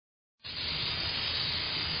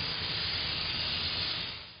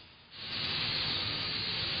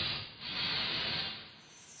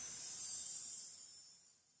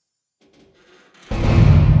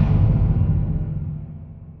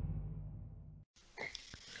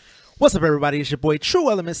What's up, everybody? It's your boy Tru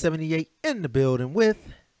Element 78 in the building with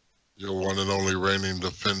your one and only reigning,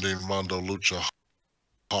 defending Mondo Lucha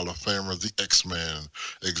Hall of Famer, the X-Man,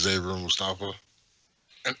 Xavier Mustafa.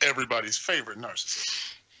 And everybody's favorite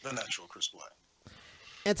narcissist, the natural Chris Black.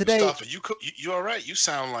 and today Mustafa, you all right? You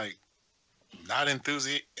sound like not enthused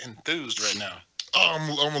right now. I'm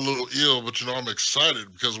a little ill, but I'm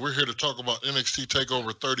excited because we're here to talk about NXT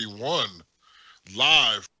Takeover 31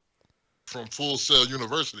 live from Full Sail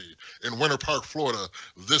University in Winter Park, Florida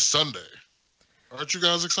this Sunday. Aren't you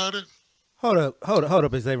guys excited? hold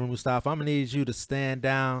up, Xavier Mustafa. I'm gonna need you to stand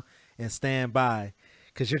down and stand by,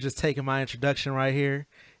 because you're just taking my introduction right here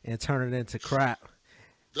and turning it into crap.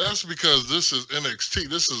 That's because this is NXT.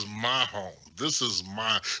 This is my home. We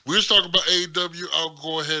were talking about AEW. I'll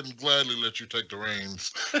go ahead and gladly let you take the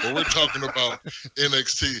reins. But we're talking about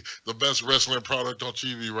NXT, the best wrestling product on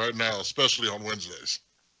TV right now, especially on Wednesdays.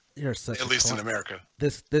 You're such At least in America.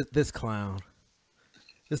 This clown.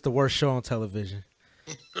 It's the worst show on television.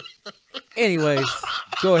 Anyways,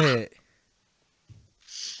 go ahead.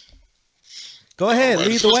 Go ahead, All right,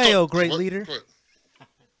 lead so the let's way, talk- oh great what- leader.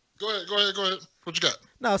 Go ahead. What you got?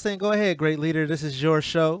 No, I was saying go ahead, great leader. This is your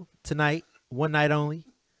show tonight, one night only.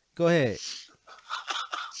 Go ahead.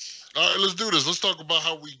 All right, let's do this. Let's talk about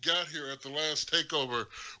how we got here at the last takeover.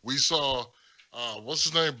 We saw, what's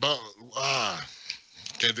his name?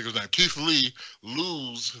 Can't think of his name. Keith Lee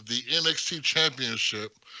lose the NXT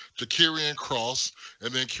Championship to Karrion Kross,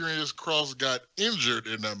 and then Karrion Kross got injured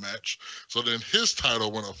in that match. So then his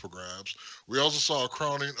title went up for grabs. We also saw a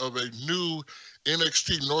crowning of a new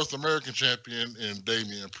NXT North American champion in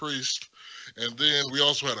Damian Priest. And then we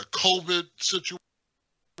also had a COVID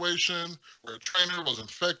situation where a trainer was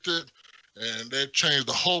infected, and they changed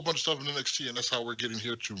a whole bunch of stuff in NXT, and that's how we're getting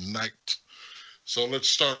here tonight. So let's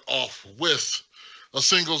start off with a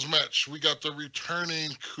singles match. We got the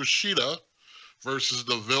returning Kushida versus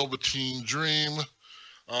the Velveteen Dream.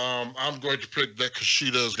 I'm going to pick that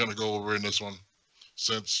Kushida is going to go over in this one,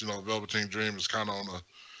 since Velveteen Dream is kind of on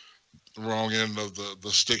the wrong end of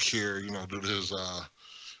the stick here, due to his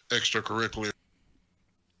extracurricular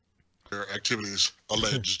activities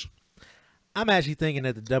alleged. I'm actually thinking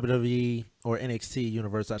that the WWE or NXT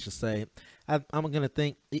universe, I should say, I'm going to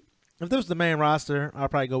think if this was the main roster, I'll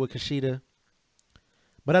probably go with Kushida.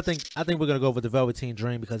 But I think we're going to go with the Velveteen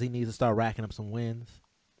Dream because he needs to start racking up some wins.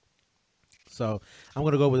 So I'm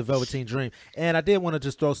going to go with the Velveteen Dream. And I did want to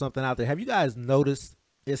just throw something out there. Have you guys noticed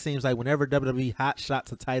it seems like whenever WWE hot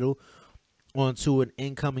shots a title onto an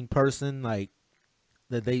incoming person, like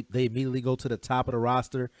that they immediately go to the top of the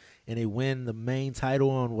roster and they win the main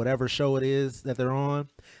title on whatever show it is that they're on?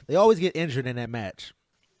 They always get injured in that match.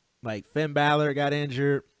 Like Finn Balor got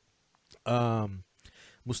injured.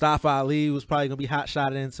 Mustafa Ali was probably going to be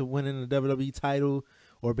hot-shotted into winning the WWE title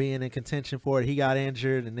or being in contention for it. He got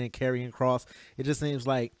injured, and then Karrion Kross. It just seems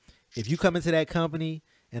like if you come into that company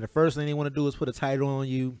and the first thing they want to do is put a title on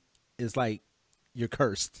you, it's like you're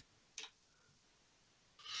cursed.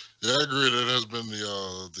 Yeah, I agree. That has been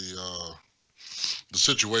the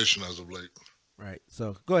situation as of late. Right.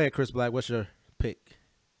 So go ahead, Chris Black. What's your pick?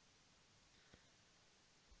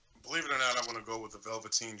 Believe it or not, I'm going to go with the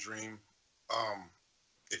Velveteen Dream.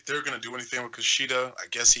 If they're going to do anything with Kushida, I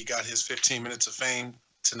guess he got his 15 minutes of fame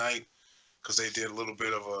tonight because they did a little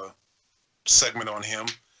bit of a segment on him.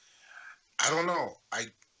 I don't know. I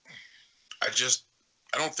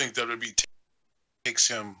don't think WWE takes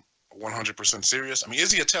him 100% serious. I mean,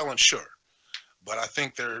 is he a talent? Sure. But I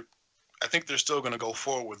think they're still going to go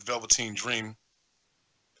forward with Velveteen Dream.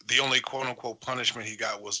 The only quote-unquote punishment he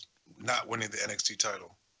got was not winning the NXT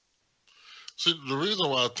title. See, the reason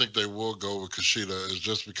why I think they will go with Kushida is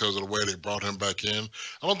just because of the way they brought him back in.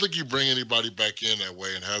 I don't think you bring anybody back in that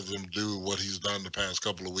way and have them do what he's done the past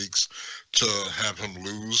couple of weeks to have him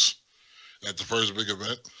lose at the first big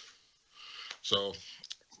event. So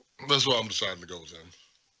that's why I'm deciding to go with him.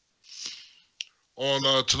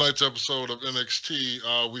 On tonight's episode of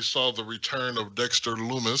NXT, we saw the return of Dexter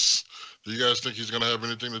Lumis. Do you guys think he's going to have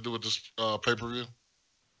anything to do with this pay-per-view?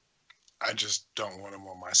 I just don't want him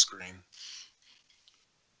on my screen.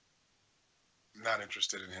 Not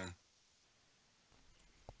interested in him.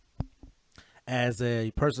 As a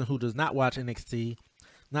person who does not watch NXT,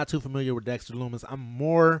 not too familiar with Dexter Lumis, I'm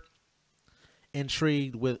more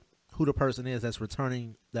intrigued with who the person is that's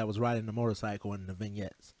returning that was riding the motorcycle in the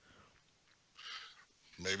vignettes.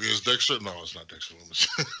 Maybe it's Dexter. No, it's not Dexter Lumis.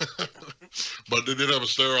 But they did have a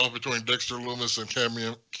stare-off between Dexter Lumis and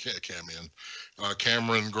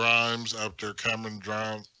Cameron Grimes after Cameron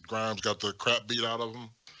Grimes got the crap beat out of him.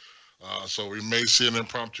 So we may see an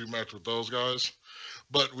impromptu match with those guys.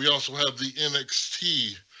 But we also have the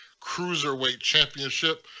NXT Cruiserweight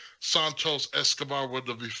Championship. Santos Escobar will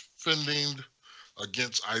be defending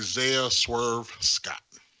against Isaiah Swerve Scott.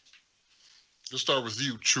 Let's start with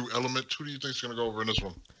you, Tru Element. Who do you think is going to go over in this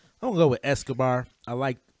one? I'm gonna go with Escobar.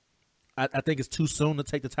 I think it's too soon to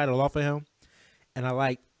take the title off of him, and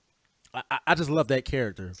I just love that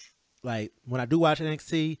character. Like when I do watch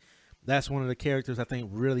NXT, that's one of the characters I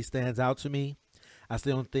think really stands out to me. I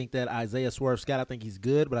still don't think that Isaiah Swerve Scott. I think he's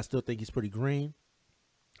good, but I still think he's pretty green.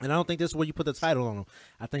 And I don't think this is where you put the title on him.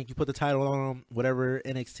 I think you put the title on him whatever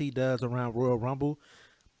NXT does around Royal Rumble,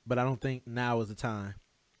 but I don't think now is the time.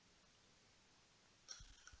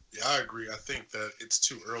 Yeah, I agree. I think that it's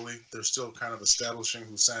too early. They're still kind of establishing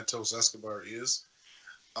who Santos Escobar is.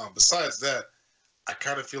 Besides that, I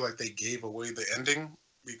kind of feel like they gave away the ending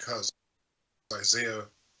because Isaiah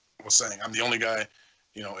was saying, I'm the only guy,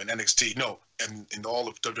 in NXT, no, and in all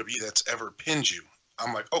of WWE that's ever pinned you.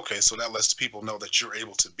 I'm like, okay, so that lets people know that you're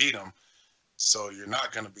able to beat them. So you're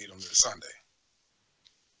not going to beat them this Sunday.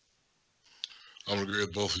 I'm going to agree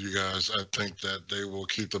with both of you guys. I think that they will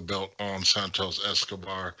keep the belt on Santos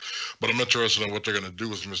Escobar. But I'm interested in what they're going to do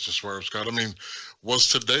with Mr. Swerve Scott. I mean, was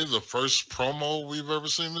today the first promo we've ever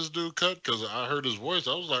seen this dude cut? Because I heard his voice.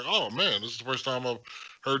 I was like, oh, man, this is the first time I've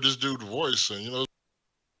heard this dude's voice. And,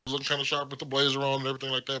 looking kind of sharp with the blazer on and everything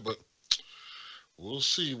like that. But we'll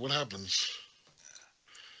see what happens.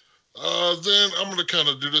 Then I'm going to kind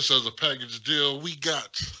of do this as a package deal. We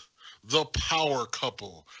got the power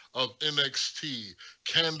couple of NXT,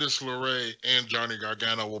 Candice LeRae and Johnny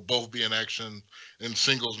Gargano will both be in action in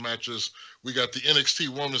singles matches. We got the NXT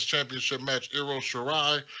Women's Championship match, Io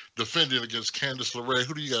Shirai defending against Candice LeRae.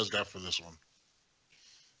 Who do you guys got for this one?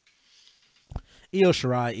 Io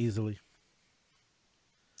Shirai easily.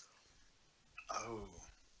 Oh,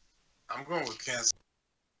 I'm going with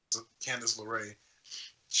Candice LeRae.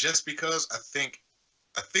 Just because I think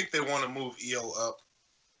they want to move Io up.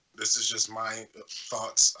 This is just my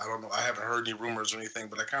thoughts. I don't know. I haven't heard any rumors or anything,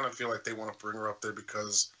 but I kind of feel like they want to bring her up there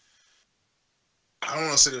because I don't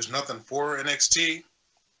want to say there's nothing for NXT,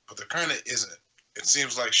 but there kind of isn't. It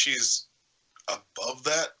seems like she's above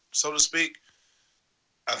that, so to speak.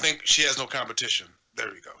 I think she has no competition. There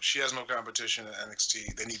we go. She has no competition in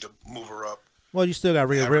NXT. They need to move her up. Well, you still got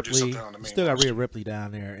Rhea Ripley. You still got Rhea Ripley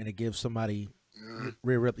down there, and it gives somebody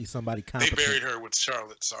Rhea Ripley somebody competent. They buried her with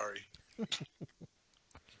Charlotte. Sorry.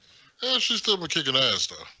 Yeah, she's still been kicking ass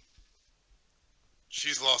though.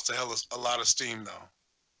 She's lost a lot of steam though.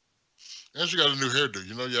 And she got a new hairdo.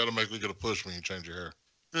 You automatically get a push when you change your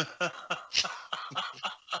hair.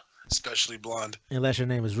 Especially blonde. Unless your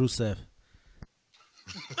name is Rusev.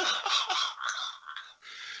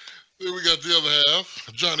 Then we got the other half,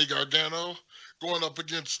 Johnny Gargano, going up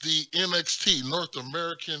against the NXT North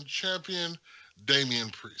American Champion, Damian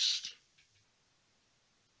Priest.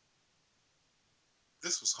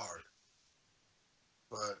 This was hard.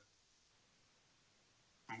 But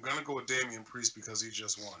I'm going to go with Damian Priest because he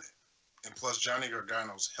just won it. And plus, Johnny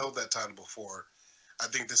Gargano's held that title before. I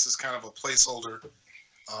think this is kind of a placeholder.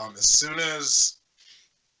 As soon as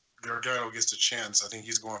Gargano gets a chance, I think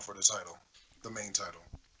he's going for the title, the main title.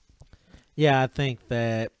 Yeah, I think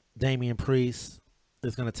that Damian Priest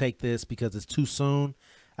is going to take this because it's too soon.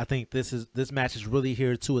 I think this match is really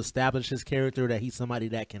here to establish his character, that he's somebody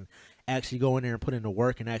that can actually go in there and put in the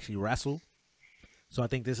work and actually wrestle. So I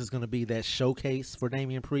think this is going to be that showcase for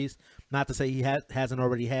Damian Priest. Not to say he hasn't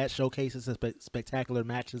already had showcases and spectacular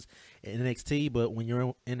matches in NXT, but when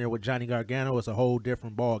you're in there with Johnny Gargano, it's a whole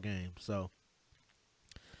different ball game. So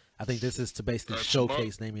I think this is to basically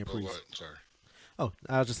showcase Damian Priest. What? Sorry. Oh,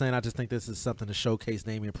 I was just saying, I just think this is something to showcase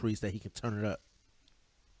Damian Priest, that he can turn it up.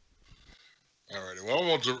 All right. Well, I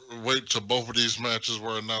want to wait till both of these matches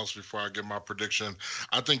were announced before I give my prediction.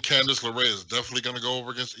 I think Candice LeRae is definitely going to go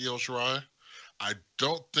over against Io Shirai. I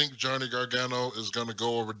don't think Johnny Gargano is going to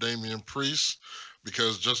go over Damian Priest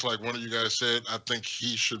because, just like one of you guys said, I think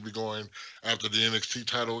he should be going after the NXT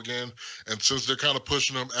title again. And since they're kind of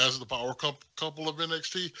pushing him as the power couple of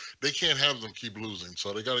NXT, they can't have them keep losing.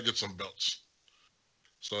 So they got to get some belts.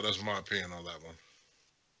 So that's my opinion on that one.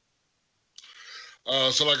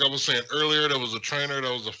 So like I was saying earlier, there was a trainer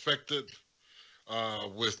that was affected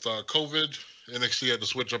with COVID. NXT had to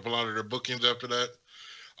switch up a lot of their bookings after that.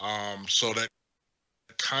 So that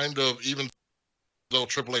kind of, even though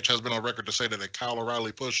Triple H has been on record to say that a Kyle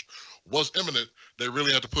O'Reilly push was imminent, they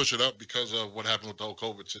really had to push it up because of what happened with the whole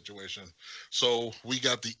COVID situation. So we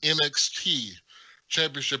got the NXT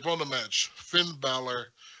Championship on the match, Finn Balor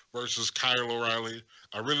versus Kyle O'Reilly.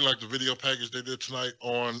 I really like the video package they did tonight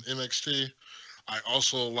on NXT. I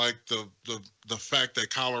also like the fact that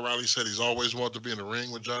Kyle O'Reilly said he's always wanted to be in the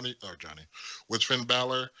ring with with Finn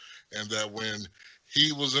Balor, and that when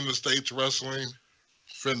he was in the States wrestling,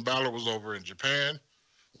 Finn Balor was over in Japan.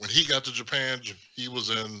 When he got to Japan,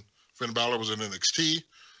 Finn Balor was in NXT.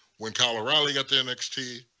 When Kyle O'Reilly got to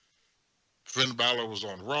NXT, Finn Balor was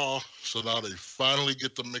on Raw. So now they finally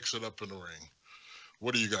get to mix it up in the ring.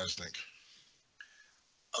 What do you guys think?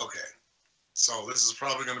 Okay. So this is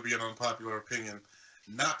probably going to be an unpopular opinion.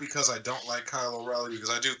 Not because I don't like Kyle O'Reilly, because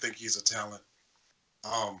I do think he's a talent.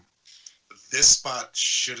 This spot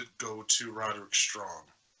should go to Roderick Strong.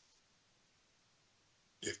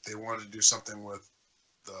 If they wanted to do something with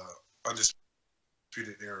the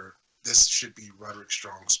Undisputed Era, this should be Roderick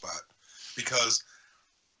Strong's spot. Because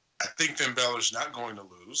I think Finn Balor's not going to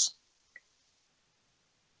lose.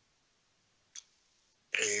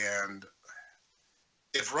 And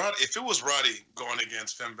if it was Roddy going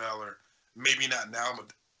against Finn Balor, maybe not now,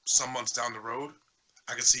 but some months down the road,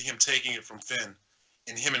 I could see him taking it from Finn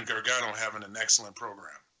and him and Gargano having an excellent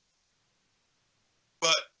program.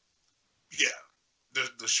 But, yeah,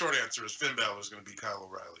 the short answer is Finn Balor is going to beat Kyle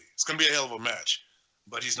O'Reilly. It's going to be a hell of a match,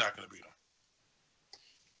 but he's not going to beat him.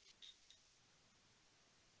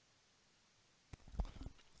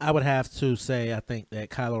 I would have to say I think that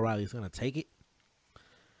Kyle O'Reilly is going to take it.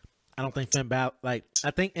 I don't think Finn Balor, I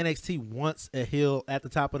think NXT wants a heel at the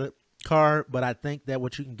top of the card, but I think that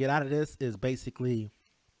what you can get out of this is basically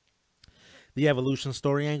the Evolution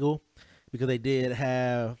story angle, because they did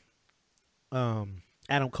have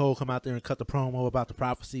Adam Cole come out there and cut the promo about the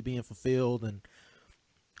prophecy being fulfilled and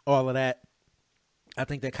all of that. I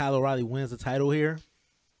think that Kyle O'Reilly wins the title here,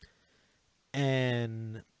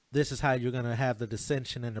 and this is how you're going to have the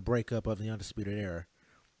dissension and the breakup of the Undisputed Era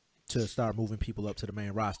to start moving people up to the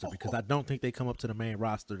main roster, because I don't think they come up to the main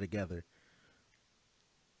roster together.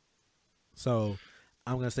 So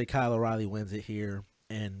I'm going to say Kyle O'Reilly wins it here,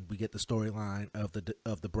 and we get the storyline of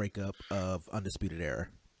the breakup of Undisputed Era.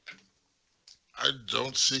 I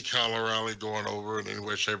don't see Kyle O'Reilly going over in any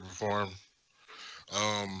way, shape, or form.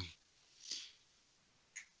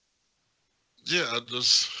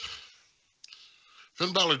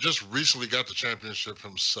 Finn Balor just recently got the championship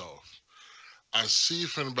himself. I see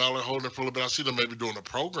Finn Balor holding it for a little bit. I see them maybe doing a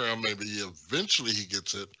program. Maybe eventually he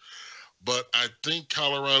gets it. But I think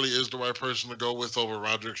Kyle O'Reilly is the right person to go with over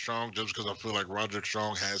Roderick Strong, just because I feel like Roderick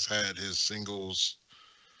Strong has had his singles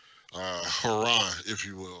hurrah, if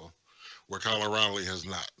you will, where Kyle O'Reilly has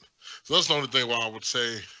not. So that's the only thing why I would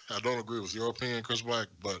say I don't agree with your opinion, Chris Black.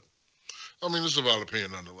 But I mean, it's a valid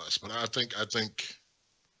opinion nonetheless. But I think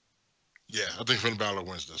Finn Balor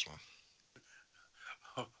wins this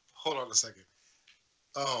one. Hold on a second.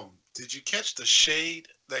 Did you catch the shade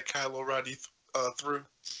that Kyle O'Reilly threw?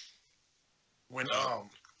 When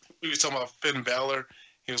we were talking about Finn Balor,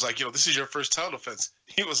 he was like, this is your first title defense.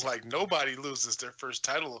 He was like, nobody loses their first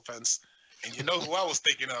title defense. And you know who I was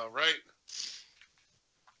thinking of, right?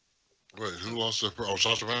 Wait, who lost their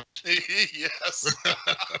Sasha Banks? Yes.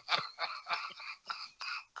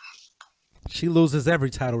 She loses every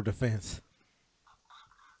title defense.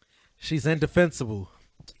 She's indefensible.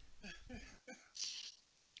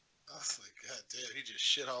 He just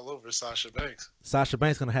shit all over Sasha Banks. Sasha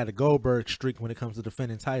Banks gonna have the Goldberg streak when it comes to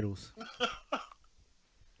defending titles.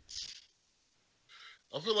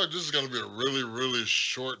 I feel like this is going to be a really, really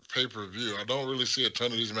short pay-per-view. I don't really see a ton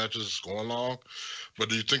of these matches going long, but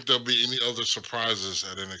do you think there'll be any other surprises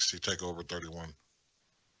at NXT TakeOver 31?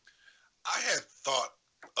 I had thought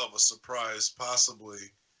of a surprise possibly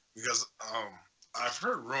because I've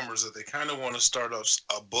heard rumors that they kind of want to start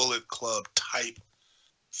a Bullet Club type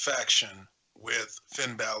faction with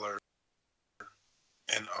Finn Balor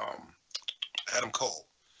and Adam Cole.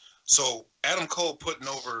 So Adam Cole putting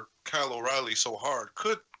over Kyle O'Reilly so hard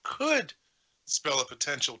could spell a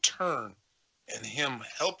potential turn in him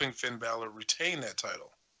helping Finn Balor retain that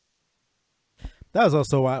title. That was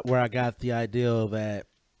also where I got the idea that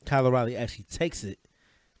Kyle O'Reilly actually takes it,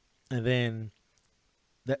 and then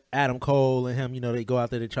Adam Cole and him, they go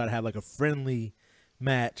out there to try to have like a friendly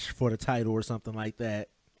match for the title or something like that,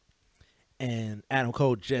 and Adam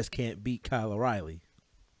Cole just can't beat Kyle O'Reilly.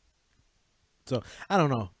 So I don't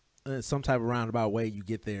know. Some type of roundabout way you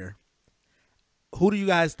get there. Who do you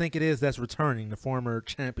guys think it is that's returning, the former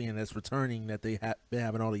champion that's returning that they have been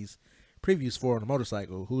having all these previews for on the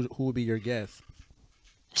motorcycle? Who would be your guess?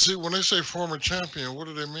 See, when they say former champion, what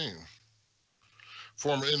do they mean?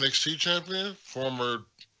 Former NXT champion? Former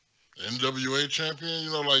NWA champion?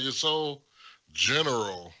 It's so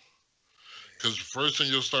general. Because the first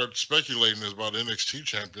thing you'll start speculating is about NXT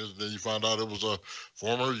champions, and then you find out it was a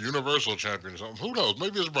former Universal champion or something. Who knows?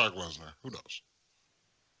 Maybe it's Brock Lesnar. Who knows?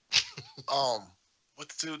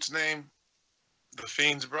 What's the dude's name? The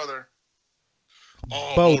Fiend's brother.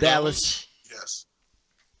 Oh, Bo Dallas. Yes.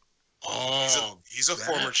 Oh, he's a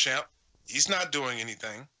former champ. He's not doing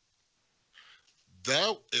anything.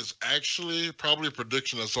 That is actually probably a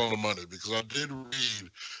prediction that's on the money because I did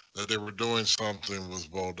read that they were doing something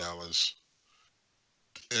with Bo Dallas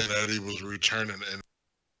and that he was returning in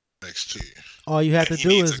NXT. All you have to He do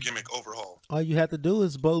needs is a gimmick overhaul. all you have to do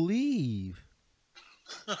is believe.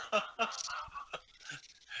 For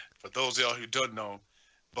those of y'all who don't know,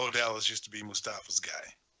 Bo Dallas used to be Mustafa's guy.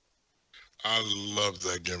 I love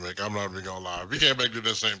that gimmick. I'm not even gonna lie. If he came back to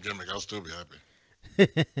that same gimmick, I'll still be happy.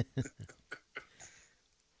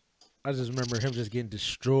 I just remember him just getting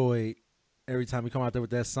destroyed every time he come out there with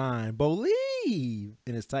that sign, believe,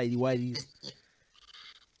 in his tighty whities.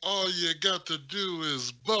 All you got to do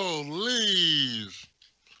is believe.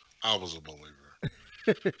 I was a believer.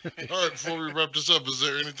 All right, before we wrap this up, is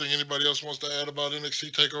there anything anybody else wants to add about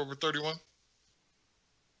NXT TakeOver 31?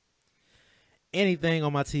 Anything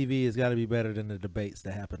on my TV has got to be better than the debates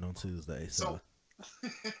that happened on Tuesday. So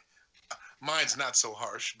mine's not so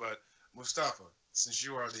harsh, but Mustafa, since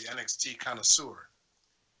you are the NXT connoisseur,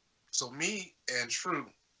 so me and Tru,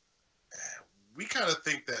 we kind of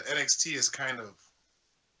think that NXT is kind of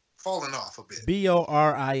falling off a bit.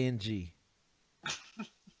 BORING.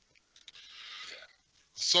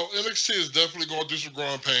 So NXT is definitely going through some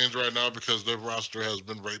growing pains right now because their roster has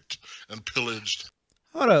been raped and pillaged.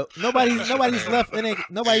 Hold up, nobody's left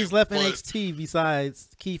NXT besides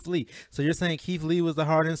Keith Lee. So you're saying Keith Lee was the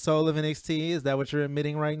heart and soul of NXT? Is that what you're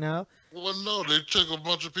admitting right now? Well, no, they took a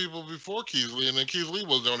bunch of people before Keith Lee, and then Keith Lee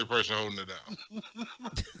was the only person holding it down.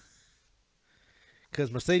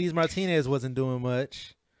 Because Mercedes Martinez wasn't doing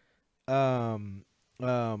much. What's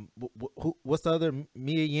the other?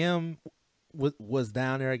 Mia Yim was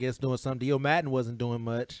down there, I guess, doing something. Dio Madden wasn't doing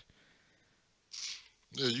much.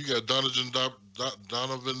 Yeah, you got Donovan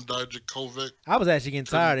Dijakovic. I was actually getting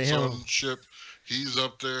tired of him. He's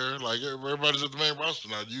up there. Like everybody's at the main roster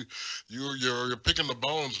now. You're picking the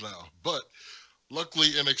bones now. But luckily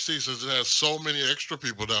NXT, since it has so many extra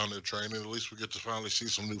people down there training, at least we get to finally see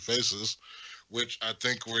some new faces, which I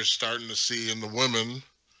think we're starting to see in the women.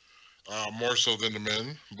 More so than the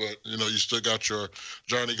men, but you still got your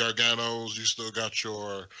Johnny Garganos, you still got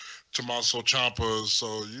your Tommaso Ciampas,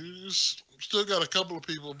 so you still got a couple of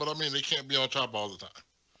people, but I mean they can't be on top all the time.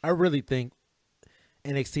 I really think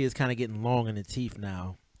NXT is kind of getting long in the teeth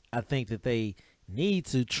now. I think that they need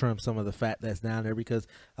to trim some of the fat that's down there because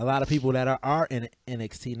a lot of people that are in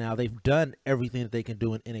NXT now, they've done everything that they can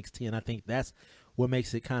do in NXT, and I think that's what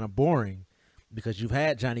makes it kind of boring. Because you've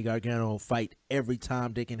had Johnny Gargano fight every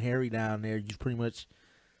time Dick and Harry down there. You've pretty much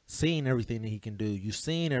seen everything that he can do. You've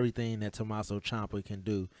seen everything that Tommaso Ciampa can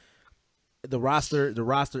do. The roster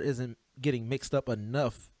isn't getting mixed up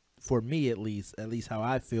enough for me, at least how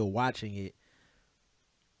I feel watching it.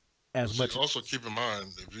 Also keep in mind,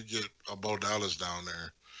 if you get a Bo Dallas down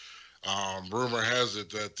there, rumor has it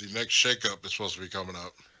that the next shakeup is supposed to be coming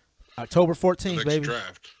up. October 14th, baby.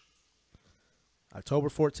 Draft. October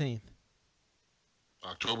 14th.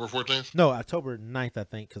 October 14th? No, October 9th, I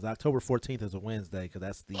think, because October 14th is a Wednesday, because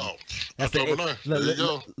that's October 9th. There you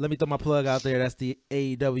go. Let me throw my plug out there. That's the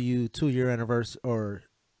AEW 2-year anniversary or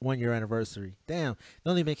 1-year anniversary. Damn, they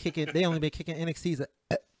only been kicking NXT's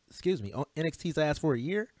NXT's ass for a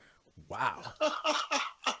year. Wow,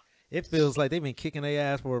 it feels like they've been kicking their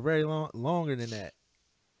ass for a very longer than that.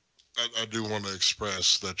 I do want to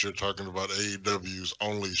express that you're talking about AEW's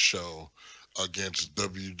only show against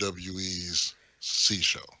WWE's C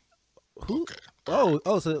show. Who? Okay. So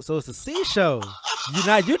it's a C show. You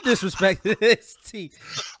disrespected NXT.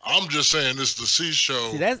 I'm just saying it's the C show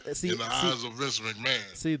in the eyes of Vince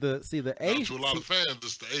McMahon. See the A. To a lot of fans,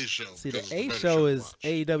 it's the A show. See, the A show is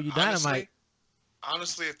AEW Dynamite.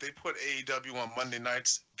 Honestly, if they put AEW on Monday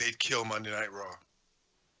nights, they'd kill Monday Night Raw.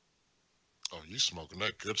 Oh, you smoking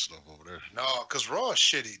that good stuff over there? No, because Raw is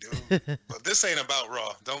shitty, dude. But this ain't about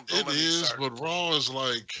Raw. Don't it is, but Raw is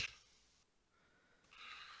like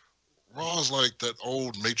that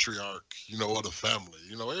old matriarch, of the family.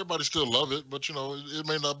 Everybody still love it, but it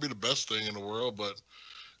may not be the best thing in the world, but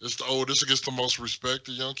it's the oldest. It gets the most respect.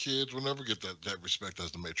 The young kids will never get that respect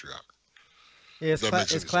as the matriarch. Yeah,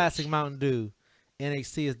 it's classic Mountain Dew.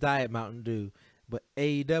 NXT is Diet Mountain Dew, but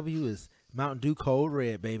AEW is Mountain Dew Cold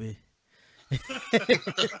Red, baby. No,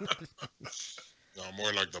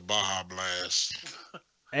 more like the Baja Blast.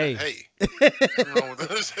 Hey. What's wrong with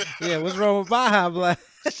this? Yeah, what's wrong with Baja Blast?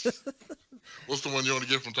 What's the one you want to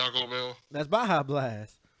get from Taco Bell? That's Baja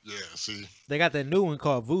Blast. Yeah, see. They got that new one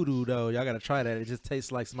called Voodoo, though. Y'all got to try that. It just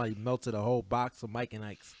tastes like somebody melted a whole box of Mike and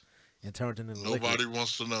Ike's. and turned it into liquid. Nobody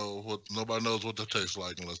wants to know what. Nobody knows what they taste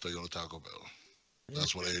like unless they go to Taco Bell.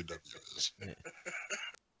 That's what AEW is. Yeah.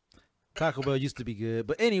 Taco Bell used to be good,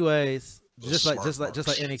 but anyways, just like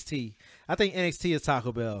NXT. I think NXT is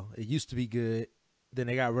Taco Bell. It used to be good, then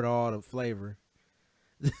they got rid of all the flavor.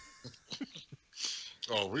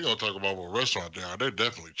 Oh, we're gonna talk about what restaurant they are. They're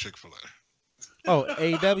definitely Chick-fil-A. Oh,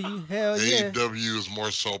 AEW, hell yeah. AEW is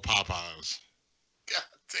more so Popeyes. God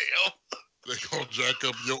damn. They gonna jack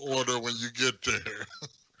up your order when you get there.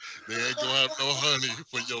 They ain't gonna have no honey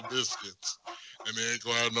for your biscuits, and they ain't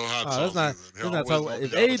gonna have no hot sauce. Let's not talk about,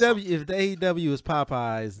 if the AEW is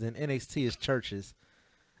Popeyes, then NXT is Churches.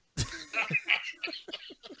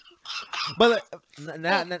 But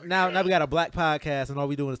now we got a black podcast, and all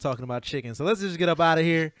we doing is talking about chicken. So let's just get up out of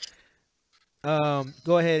here.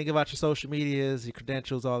 Go ahead and give out your social medias, your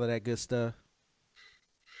credentials, all of that good stuff.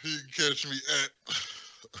 You can catch me at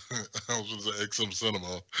I was going to say XM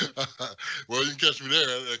Cinema. Well, you can catch me there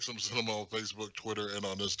at XM Cinema on Facebook, Twitter, and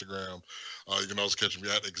on Instagram. You can also catch me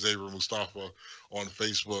at Xavier Mustafa on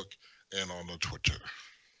Facebook and on the Twitter.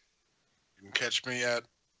 You can catch me at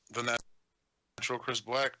the Natural Chris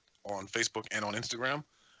Black on Facebook and on Instagram,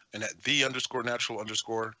 and at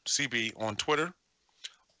the_natural_CB on Twitter.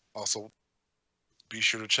 Also, be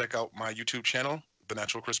sure to check out my YouTube channel, The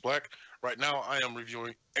Natural Chris Black. Right now, I am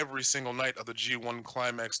reviewing every single night of the G1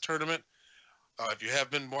 Climax tournament. If you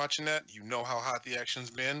have been watching that, you know how hot the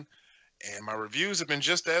action's been, and my reviews have been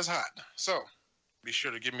just as hot. So, be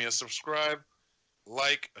sure to give me a subscribe,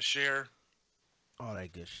 like, a share. All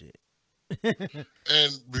that good shit.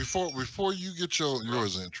 And before you get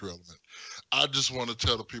yours in, Tru Element, I just want to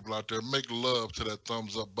tell the people out there, make love to that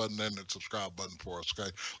thumbs up button and that subscribe button for us, okay?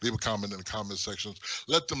 Leave a comment in the comment sections.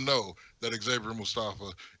 Let them know that Xavier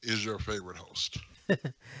Mustafa is your favorite host.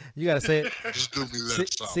 You gotta say it. Just do me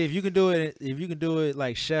that. See if you can do it. If you can do it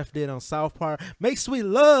like Chef did on South Park, make sweet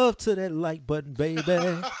love to that like button, baby.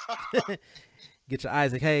 Get your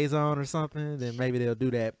Isaac Hayes on or something, then maybe they'll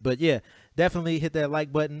do that. But yeah, definitely hit that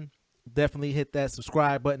like button. Definitely hit that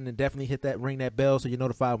subscribe button, and definitely hit that ring that bell so you're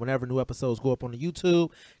notified whenever new episodes go up on the YouTube.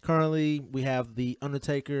 Currently, we have the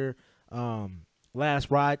Undertaker Last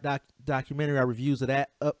Ride documentary. Our reviews of that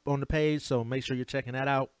up on the page, so make sure you're checking that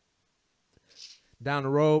out. Down the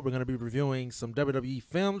road, we're going to be reviewing some WWE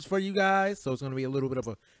films for you guys, so it's going to be a little bit of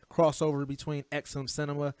a crossover between XM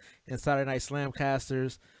Cinema and Saturday Night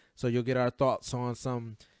Slamcasters, so you'll get our thoughts on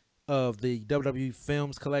some of the WWE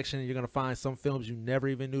films collection. You're going to find some films you never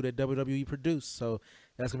even knew that WWE produced. So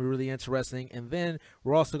that's going to be really interesting. And then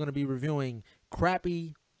we're also going to be reviewing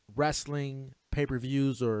crappy wrestling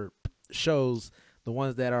pay-per-views or shows, the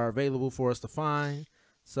ones that are available for us to find.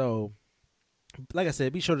 So like I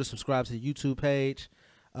said, be sure to subscribe to the YouTube page.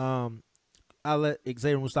 I'll let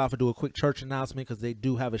Xavier Mustafa do a quick church announcement because they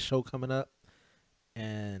do have a show coming up.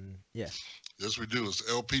 And yeah. Yes, we do. It's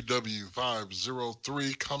LPW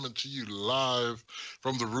 503 coming to you live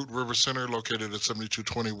from the Root River Center, located at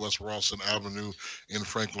 7220 West Rawson Avenue in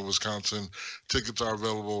Franklin, Wisconsin. Tickets are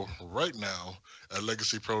available right now at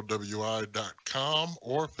LegacyProWI.com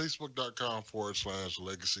or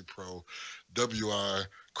Facebook.com/LegacyProWI.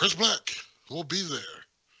 Chris Black will be there,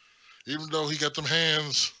 even though he got them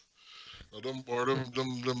hands or them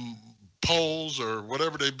poles or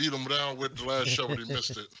whatever they beat him down with the last show when he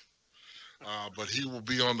missed it. But he will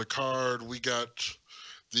be on the card. We got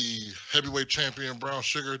the heavyweight champion Brown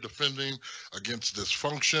Sugar defending against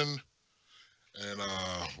Dysfunction. And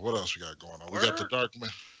what else we got going on? We got the Dark Match.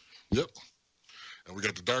 Yep. And we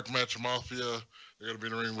got the Dark Match Mafia. They're going to be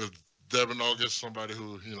in the ring with Devin August, somebody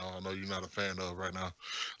who, I know you're not a fan of right now.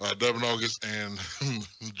 Devin August and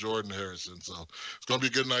Jordan Harrison. So it's going to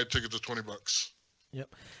be a good night. Tickets are $20.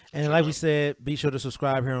 Yep. And like we said, be sure to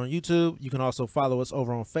subscribe here on YouTube. You can also follow us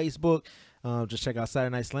over on Facebook. Just check out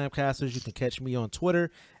Saturday Night Slamcasters. You can catch me on Twitter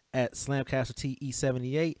at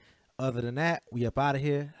SlamcasterTE78. Other than that, we up out of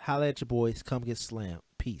here. Holla at your boys. Come get slammed.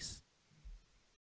 Peace.